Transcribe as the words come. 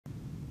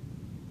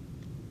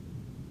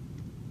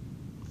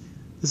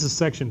This is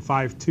section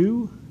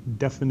 5.2,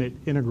 definite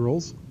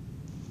integrals.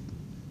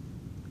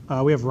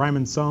 We have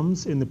Riemann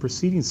sums. In the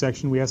preceding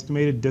section, we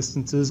estimated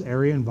distances,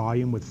 area, and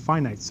volume with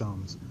finite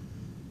sums.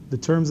 The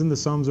terms in the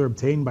sums are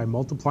obtained by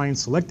multiplying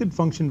selected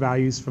function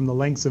values from the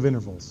lengths of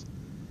intervals.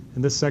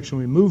 In this section,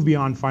 we move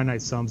beyond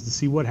finite sums to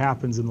see what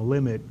happens in the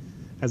limit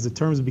as the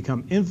terms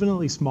become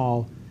infinitely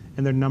small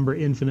and their number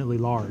infinitely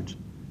large.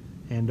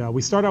 And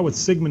we start out with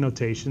sigma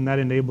notation. That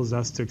enables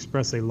us to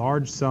express a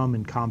large sum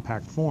in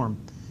compact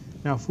form.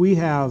 Now, if we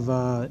have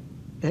an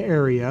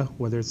area,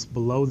 whether it's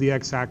below the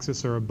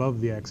x-axis or above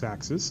the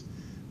x-axis,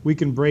 we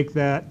can break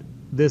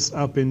this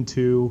up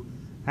into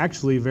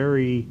actually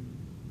very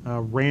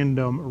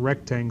random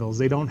rectangles.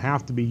 They don't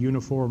have to be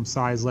uniform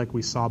size like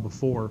we saw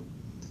before.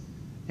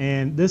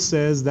 And this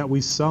says that we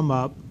sum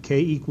up k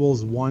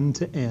equals 1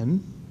 to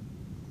n,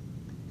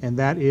 and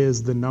that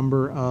is the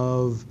number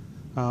of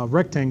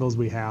rectangles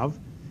we have.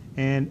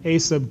 And a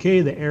sub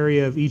k, the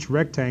area of each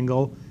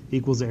rectangle,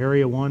 equals the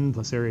area 1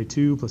 plus area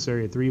 2 plus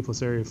area 3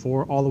 plus area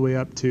 4 all the way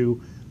up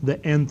to the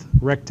nth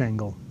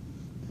rectangle.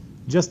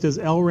 Just as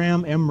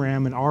LRAM,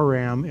 MRAM, and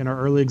RRAM in our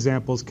early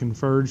examples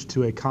converged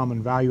to a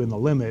common value in the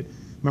limit,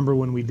 remember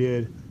when we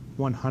did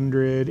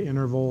 100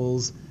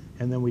 intervals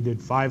and then we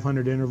did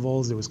 500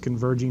 intervals, it was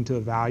converging to a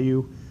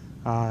value,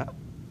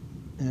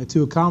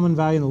 to a common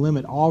value in the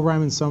limit. All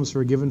Riemann sums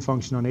for a given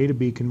function on a to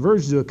b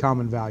converge to a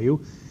common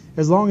value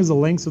as long as the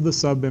lengths of the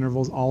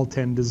subintervals all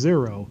tend to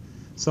 0.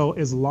 So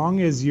as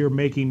long as you're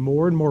making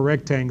more and more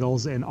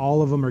rectangles and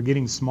all of them are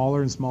getting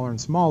smaller and smaller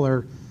and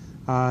smaller,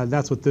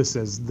 that's what this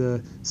is.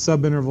 The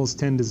subintervals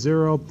tend to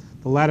 0.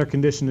 The latter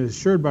condition is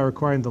assured by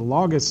requiring the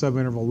longest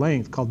subinterval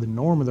length, called the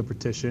norm of the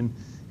partition,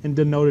 and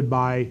denoted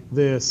by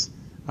this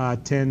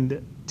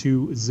tend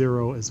to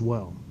 0 as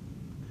well.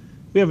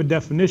 We have a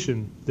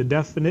definition, the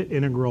definite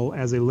integral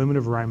as a limit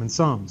of Riemann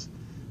sums.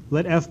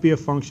 Let f be a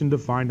function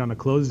defined on a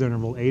closed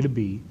interval a to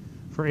b.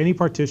 For any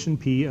partition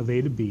P of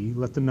a to b,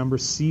 let the number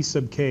c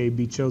sub k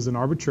be chosen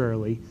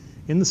arbitrarily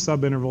in the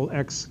subinterval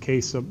x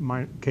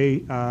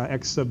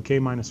sub k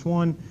minus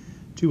 1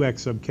 to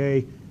x sub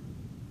k.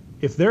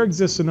 If there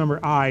exists a number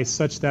I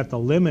such that the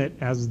limit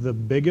as the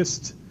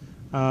biggest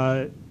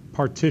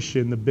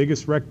partition, the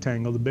biggest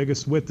rectangle, the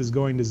biggest width is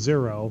going to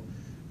 0,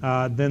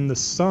 then the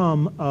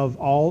sum of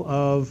all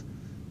of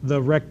the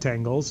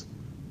rectangles,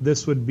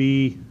 this would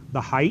be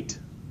the height.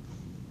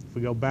 If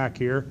we go back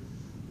here,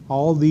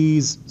 all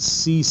these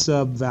c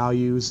sub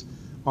values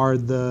are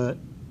the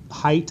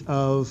height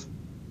of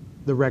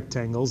the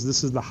rectangles.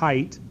 This is the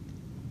height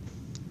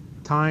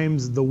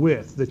times the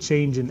width, the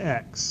change in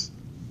x.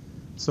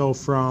 So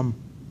from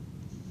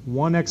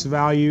one x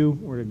value,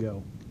 where'd it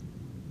go?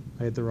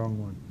 I hit the wrong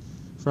one.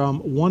 From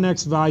one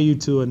x value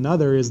to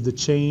another is the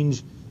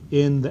change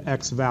in the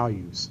x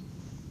values.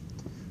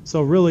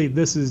 So really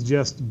this is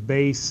just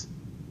base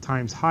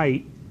times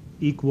height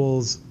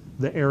equals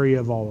the area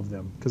of all of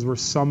them, because we're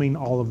summing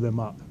all of them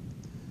up.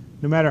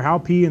 No matter how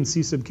p and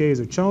c sub k's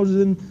are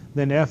chosen,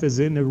 then f is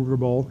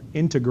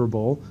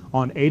integrable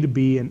on a to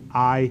b, and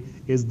I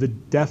is the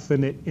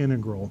definite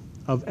integral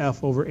of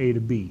f over a to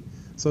b.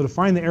 So to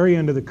find the area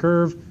under the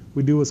curve,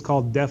 we do what's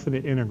called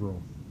definite integral.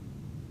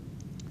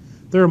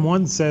 Theorem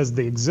 1 says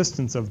the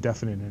existence of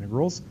definite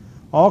integrals.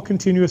 All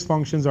continuous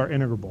functions are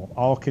integrable.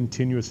 All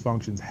continuous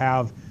functions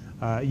have,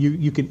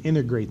 you can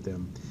integrate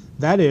them.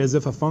 That is,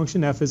 if a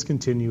function f is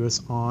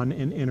continuous on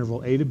an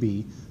interval a to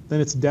b,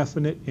 then its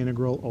definite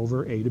integral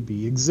over a to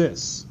b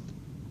exists.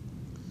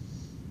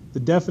 The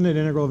definite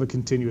integral of a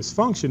continuous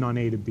function on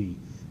a to b,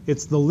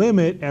 it's the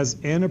limit as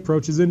n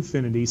approaches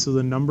infinity, so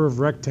the number of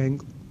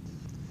rectangles.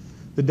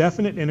 The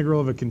definite integral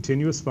of a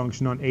continuous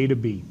function on a to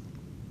b.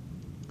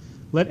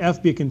 Let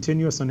f be a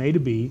continuous on a to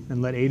b,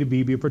 and let a to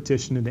b be a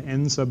partition into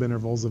n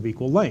subintervals of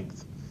equal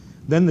length.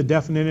 Then the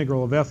definite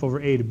integral of f over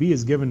a to b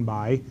is given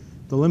by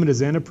the limit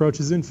as n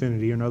approaches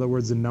infinity, or in other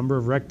words, the number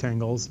of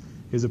rectangles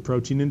is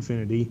approaching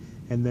infinity,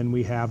 and then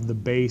we have the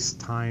base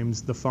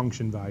times the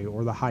function value,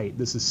 or the height.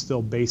 This is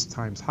still base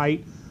times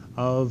height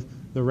of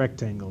the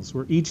rectangles,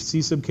 where each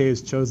c sub k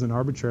is chosen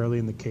arbitrarily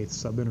in the kth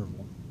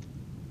subinterval.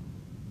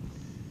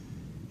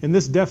 In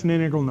this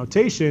definite integral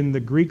notation, the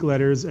Greek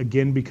letters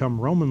again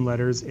become Roman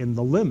letters in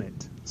the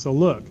limit. So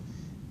look,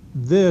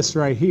 this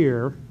right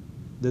here,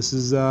 this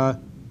is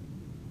the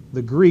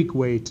Greek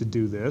way to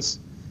do this.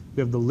 We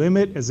have the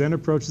limit as n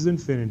approaches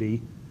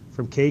infinity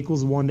from k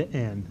equals 1 to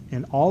n.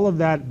 And all of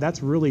that,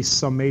 that's really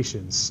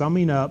summation,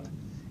 summing up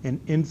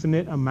an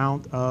infinite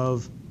amount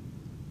of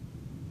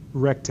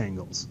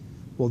rectangles.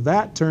 Well,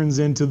 that turns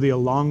into the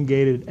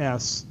elongated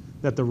s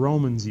that the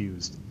Romans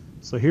used.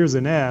 So here's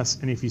an s,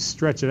 and if you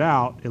stretch it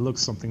out, it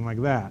looks something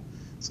like that.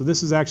 So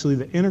this is actually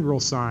the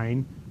integral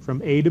sign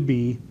from a to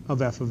b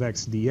of f of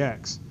x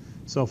dx.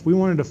 So if we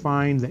wanted to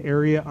find the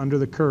area under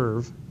the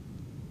curve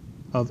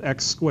of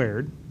x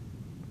squared,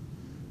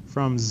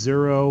 from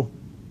 0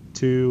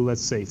 to,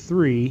 let's say,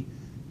 3,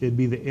 it'd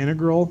be the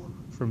integral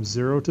from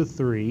 0 to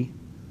 3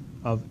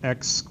 of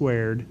x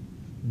squared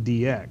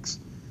dx.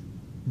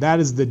 That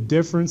is the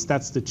difference,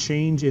 that's the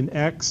change in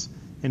x,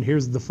 and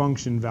here's the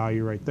function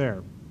value right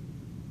there.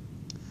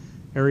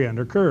 area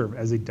under curve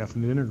as a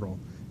definite integral.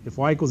 If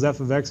y equals f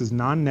of x is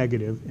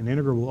non-negative and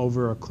integrable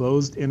over a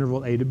closed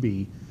interval a to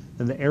b,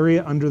 then the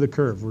area under the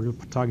curve, we're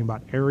talking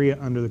about area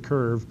under the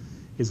curve,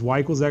 is y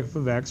equals f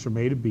of x from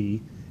a to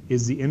b,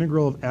 is the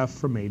integral of f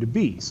from a to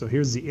b. So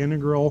here's the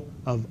integral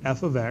of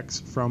f of x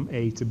from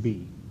a to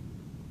b.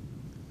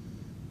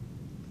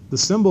 The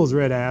symbol is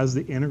read as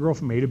the integral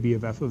from a to b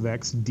of f of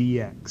x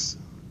dx,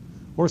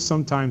 or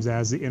sometimes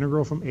as the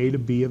integral from a to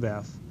b of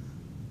f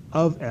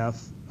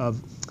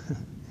of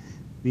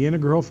the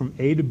integral from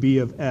a to b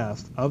of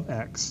f of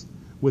x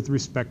with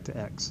respect to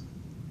x.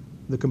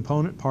 The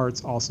component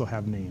parts also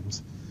have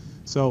names.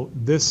 So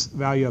this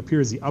value up here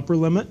is the upper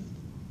limit.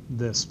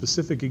 The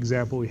specific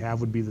example we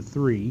have would be the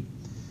 3.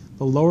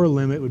 The lower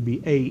limit would be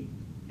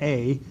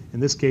 8a. In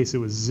this case, it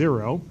was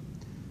 0.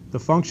 The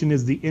function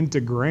is the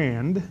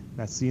integrand.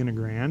 That's the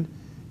integrand.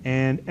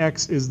 And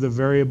x is the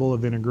variable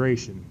of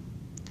integration.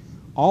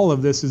 All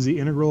of this is the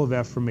integral of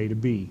f from a to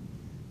b.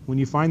 When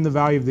you find the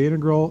value of the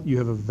integral, you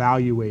have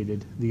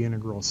evaluated the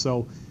integral.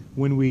 So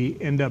when we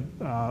end up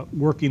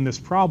working this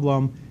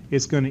problem,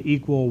 it's going to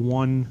equal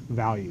one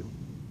value.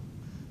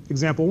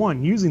 Example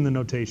 1, using the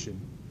notation.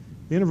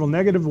 The interval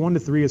negative 1 to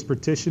 3 is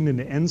partitioned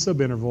into n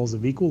subintervals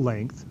of equal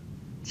length.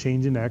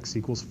 Change in x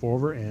equals 4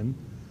 over n.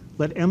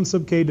 Let m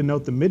sub k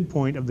denote the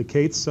midpoint of the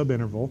kth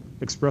subinterval.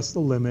 Express the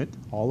limit,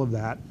 all of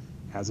that,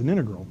 as an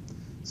integral.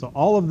 So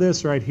all of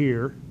this right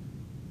here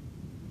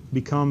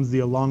becomes the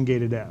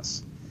elongated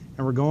s.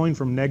 And we're going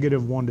from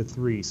negative 1 to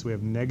 3. So we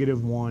have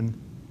negative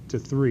 1 to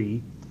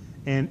 3.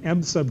 And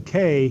m sub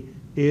k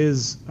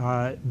is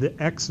the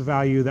x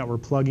value that we're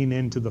plugging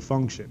into the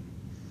function.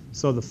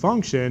 So the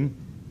function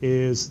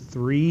is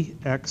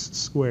 3x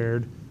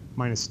squared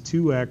minus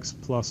 2x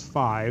plus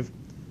 5,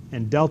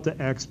 and delta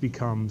x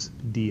becomes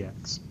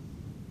dx.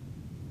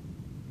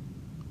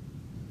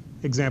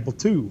 Example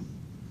 2,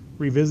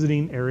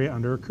 revisiting area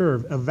under a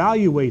curve.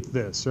 Evaluate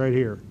this right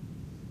here.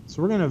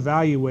 So we're going to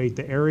evaluate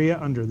the area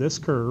under this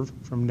curve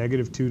from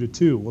negative 2 to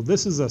 2. Well,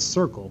 this is a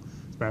circle.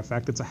 As a matter of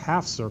fact, it's a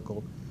half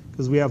circle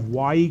because we have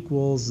y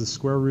equals the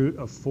square root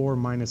of 4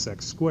 minus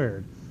x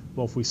squared.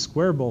 Well, if we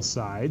square both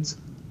sides,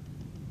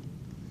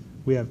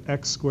 we have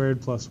x squared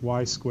plus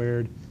y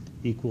squared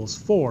equals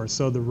 4.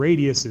 So the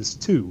radius is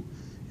 2.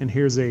 And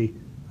here's a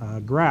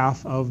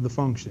graph of the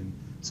function.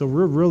 So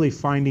we're really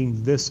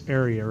finding this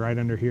area right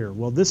under here.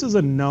 Well, this is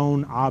a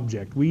known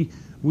object. We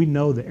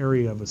know the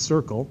area of a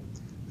circle.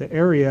 The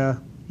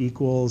area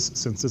equals,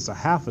 since it's a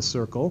half a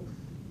circle,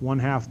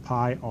 1/2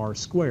 pi r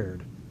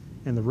squared.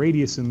 And the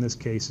radius in this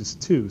case is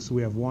 2. So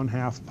we have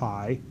 1/2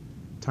 pi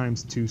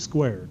times 2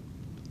 squared.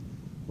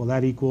 Well,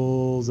 that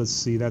equals, let's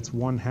see, that's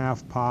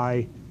 1/2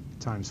 pi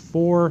times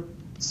 4.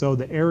 So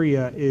the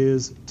area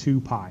is 2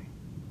 pi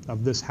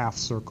of this half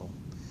circle.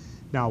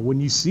 Now,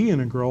 when you see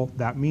integral,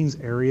 that means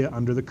area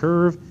under the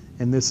curve,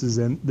 and this is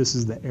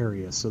the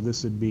area. So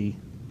this would be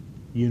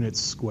units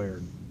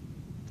squared.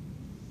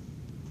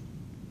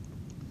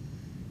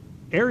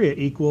 Area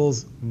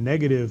equals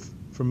negative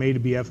from a to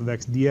b f of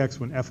x dx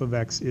when f of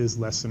x is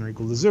less than or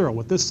equal to 0.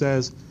 What this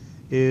says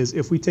is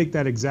if we take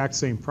that exact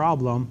same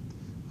problem,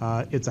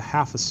 it's a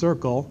half a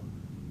circle,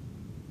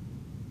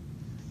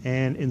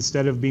 and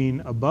instead of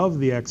being above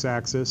the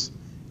x-axis,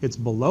 it's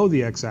below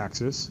the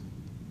x-axis,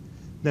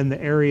 then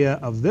the area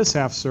of this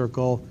half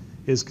circle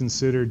is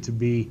considered to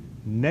be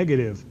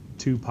negative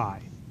 2 pi.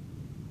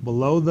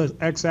 Below the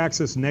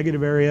x-axis,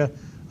 negative area.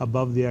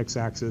 Above the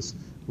x-axis,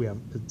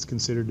 it's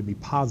considered to be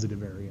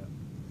positive area.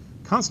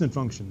 Constant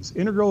functions.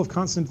 Integral of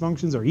constant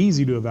functions are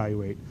easy to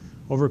evaluate.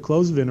 Over a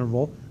closed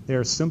interval, they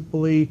are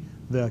simply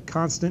the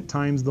constant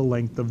times the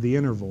length of the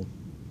interval.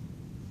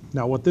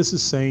 Now what this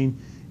is saying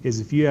is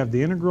if you have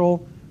the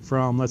integral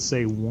from, let's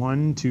say,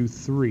 1 to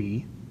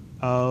 3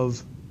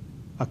 of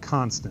a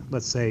constant,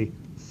 let's say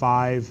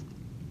 5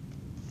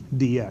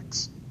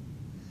 dx.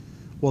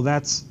 Well,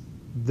 that's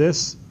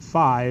this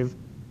 5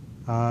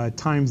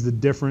 times the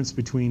difference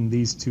between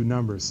these two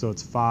numbers. So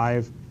it's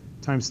 5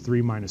 times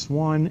 3 minus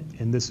 1,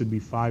 and this would be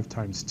 5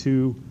 times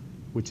 2,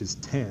 which is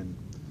 10.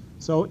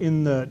 So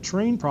in the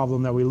train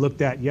problem that we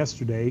looked at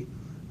yesterday,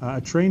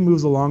 a train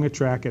moves along a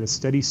track at a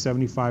steady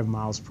 75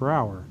 miles per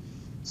hour.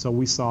 So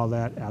we saw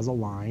that as a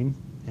line,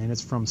 and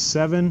it's from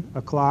 7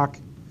 o'clock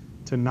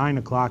to 9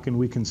 o'clock, and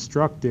we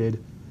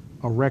constructed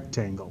a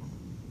rectangle.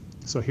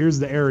 So here's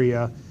the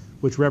area,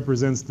 which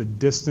represents the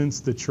distance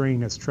the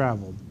train has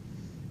traveled.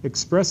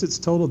 Express its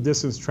total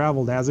distance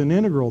traveled as an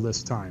integral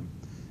this time.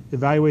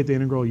 Evaluate the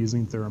integral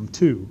using Theorem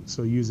 2,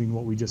 so using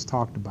what we just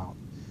talked about.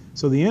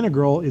 So the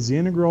integral is the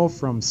integral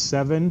from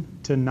 7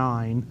 to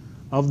 9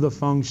 of the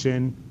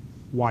function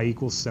y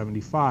equals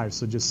 75,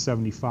 so just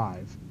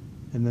 75.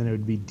 And then it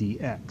would be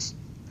dx.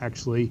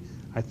 Actually,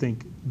 I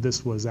think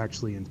this was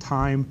actually in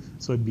time,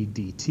 so it'd be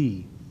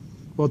dt.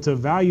 Well, to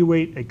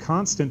evaluate a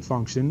constant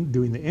function,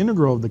 doing the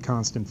integral of the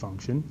constant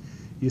function,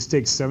 you just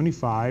take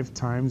 75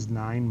 times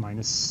 9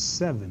 minus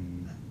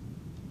 7.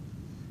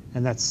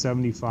 And that's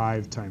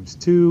 75 times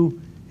 2,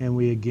 and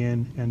we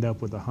again end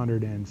up with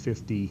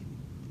 150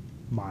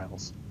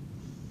 miles.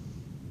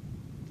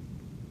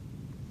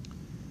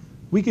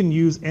 We can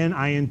use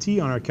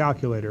NINT on our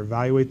calculator.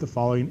 Evaluate the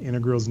following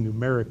integrals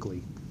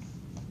numerically.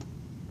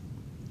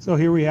 So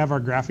here we have our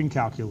graphing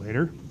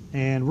calculator,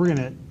 and we're going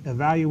to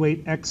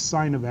evaluate x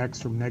sine of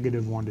x from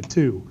 -1 to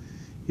 2.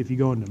 If you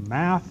go into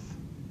math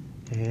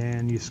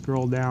and you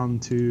scroll down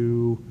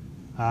to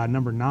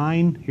number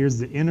 9, here's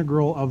the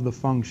integral of the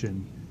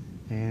function.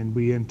 And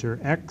we enter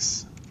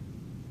x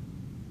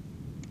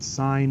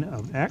sine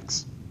of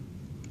x.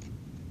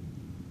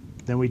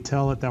 Then we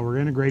tell it that we're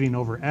integrating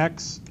over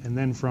x, and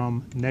then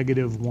from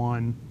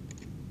 -1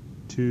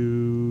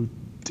 to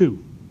 2.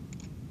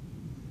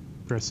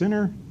 Press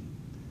enter,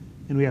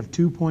 and we have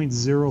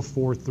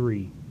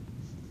 2.043.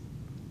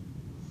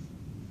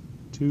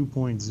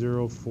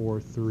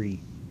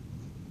 2.043.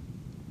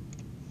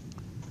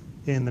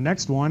 In the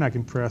next one, I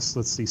can press,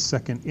 let's see,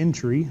 second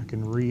entry. I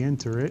can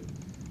re-enter it,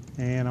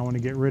 and I want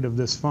to get rid of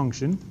this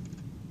function.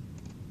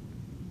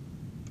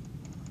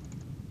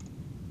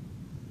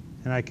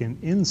 And I can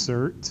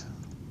insert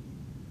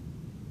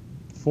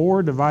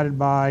 4 divided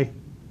by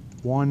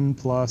 1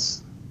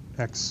 plus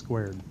x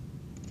squared,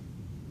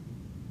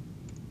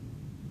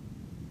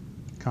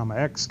 comma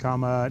x,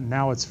 comma,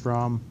 now it's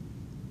from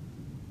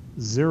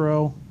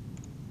 0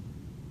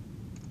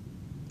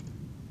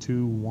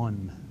 to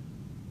 1.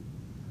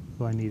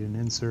 So I need an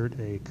insert,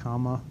 a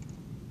comma,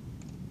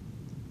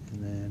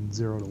 and then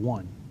 0 to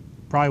 1.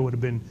 Probably would have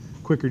been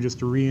quicker just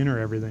to re-enter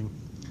everything.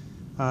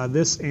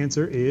 This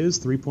answer is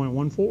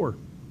 3.14.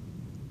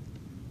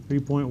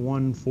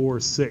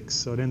 3.146,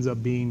 so it ends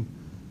up being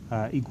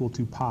equal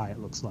to pi, it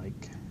looks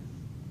like.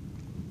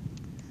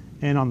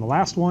 And on the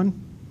last one,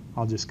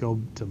 I'll just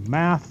go to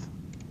math.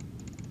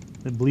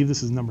 I believe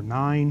this is number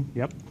 9,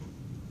 yep.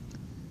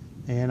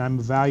 And I'm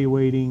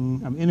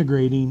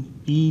integrating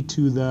e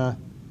to the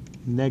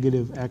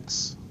negative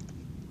x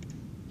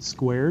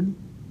squared.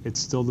 It's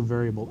still the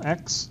variable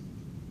x.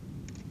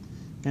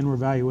 And we're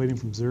evaluating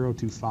from 0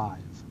 to 5.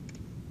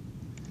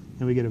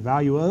 And we get a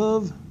value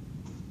of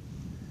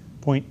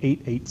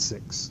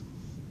 0.886.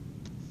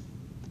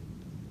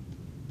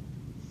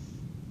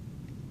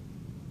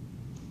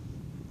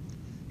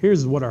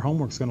 Here's what our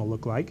homework's going to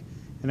look like.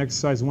 In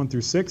exercise 1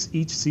 through 6,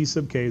 each c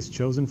sub k is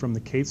chosen from the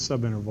kth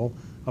subinterval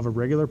of a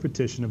regular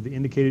partition of the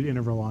indicated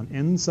interval on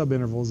n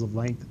subintervals of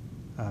length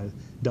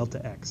delta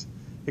x.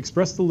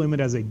 Express the limit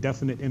as a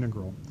definite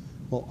integral.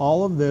 Well,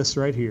 all of this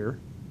right here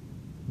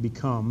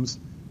becomes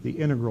the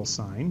integral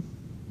sign.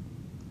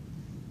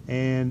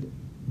 And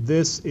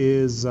this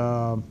is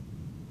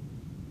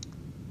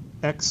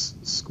x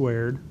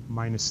squared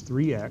minus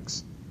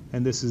 3x,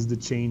 and this is the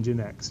change in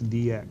x,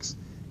 dx.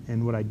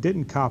 And what I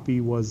didn't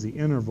copy was the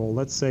interval.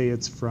 Let's say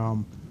it's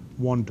from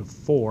 1 to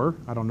 4.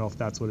 I don't know if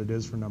that's what it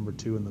is for number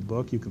 2 in the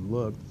book. You can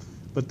look.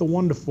 But the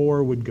 1 to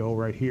 4 would go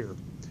right here.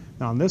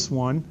 Now on this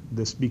one,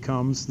 this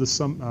becomes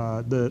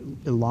the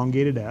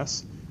elongated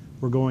s.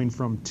 We're going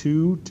from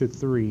 2 to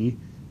 3,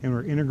 and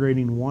we're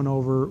integrating 1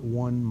 over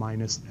 1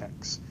 minus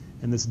x.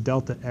 And this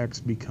delta x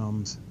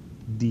becomes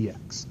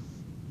dx.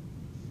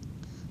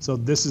 So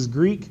this is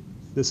Greek,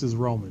 this is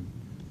Roman.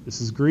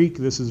 This is Greek,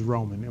 this is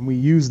Roman. And we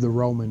use the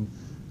Roman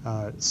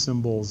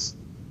symbols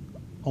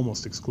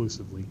almost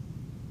exclusively.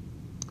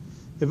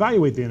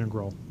 Evaluate the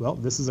integral. Well,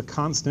 this is a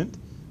constant,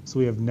 so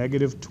we have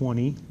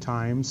 -20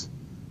 times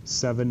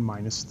 7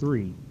 minus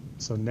 3.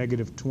 So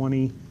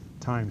 -20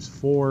 times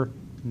 4,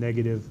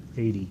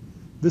 -80.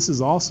 This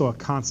is also a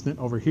constant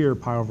over here,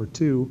 pi over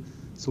 2.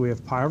 So we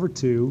have pi over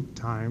 2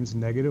 times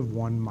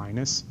 -1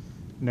 minus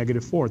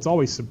 -4. It's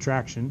always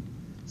subtraction.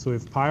 So we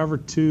have pi over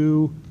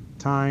 2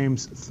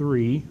 times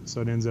 3.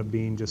 So it ends up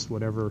being just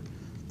whatever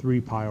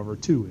 3 pi over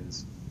 2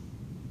 is.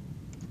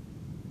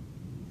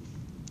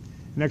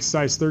 In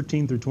exercise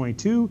 13 through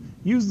 22,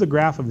 use the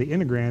graph of the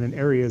integrand and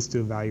areas to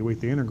evaluate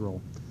the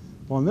integral.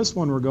 Well, in this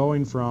one, we're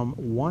going from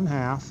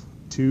 1/2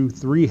 to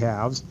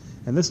 3/2,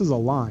 and this is a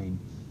line.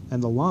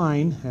 And the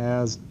line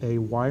has a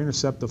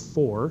y-intercept of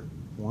 4.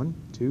 1,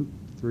 2,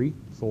 3,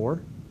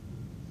 4.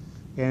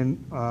 And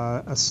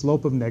a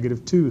slope of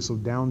 -2, so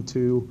down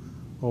 2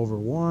 over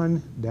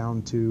 1,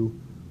 down 2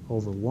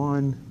 over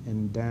 1,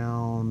 and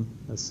down,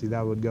 let's see,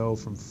 that would go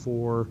from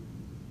 4,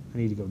 I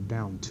need to go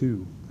down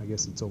 2. I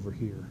guess it's over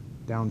here.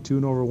 Down 2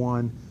 and over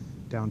 1,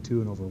 down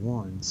 2 and over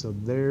 1. So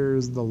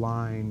there's the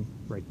line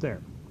right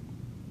there.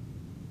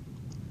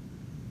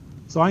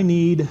 So I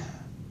need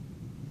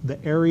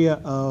the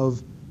area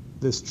of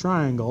this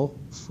triangle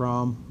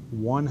from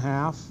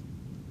 1/2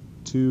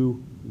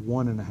 to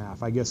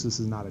 1.5. I guess this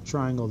is not a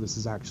triangle, this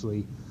is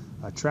actually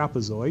a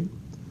trapezoid.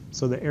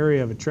 So the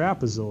area of a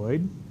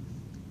trapezoid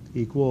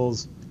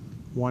equals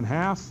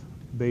 1/2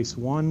 base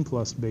 1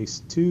 plus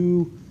base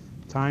 2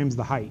 times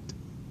the height.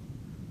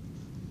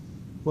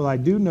 Well, I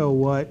do know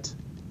what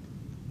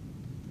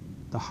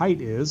the height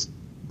is.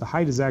 The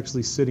height is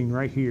actually sitting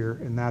right here,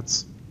 and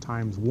that's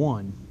times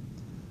 1.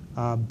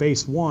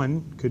 Base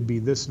 1 could be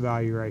this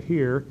value right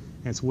here,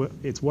 and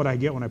it's what I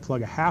get when I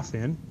plug a half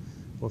in.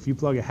 Well, if you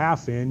plug a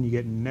half in, you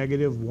get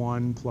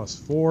 -1 plus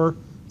 4,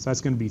 so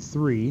that's going to be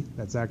 3.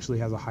 That actually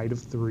has a height of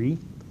 3.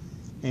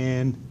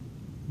 And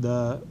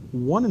The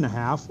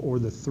 1.5 or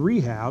the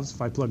 3/2,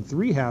 if I plug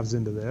 3/2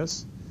 into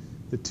this,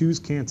 the 2's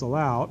cancel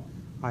out.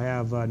 I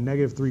have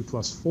negative 3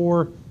 plus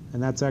 4,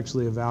 and that's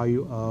actually a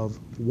value of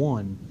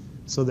 1.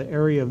 So the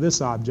area of this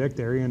object,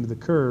 the area under the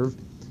curve,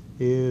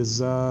 is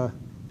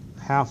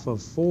half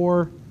of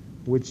 4,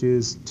 which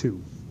is 2.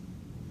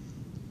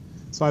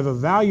 So I've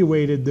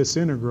evaluated this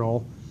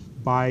integral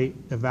by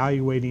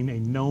evaluating a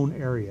known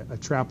area, a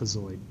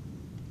trapezoid.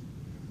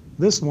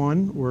 This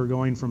one, we're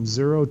going from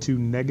 0 to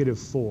negative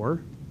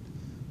 4.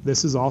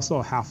 This is also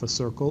a half a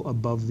circle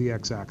above the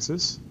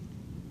x-axis.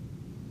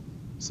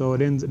 So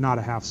it ends, not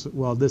a half,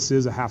 well, this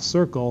is a half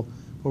circle,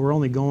 but we're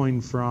only going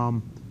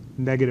from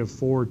negative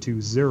 4 to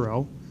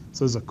 0.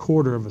 So it's a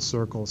quarter of a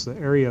circle. So the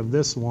area of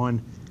this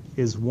one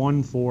is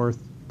 1/4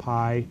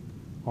 pi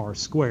r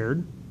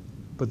squared.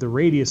 But the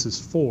radius is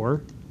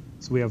 4.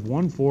 So we have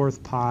 1/4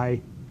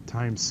 pi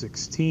times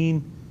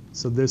 16.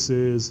 So this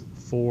is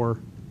 4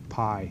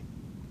 pi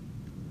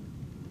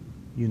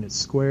units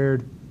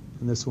squared.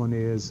 And this one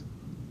is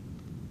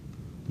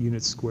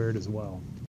units squared as well.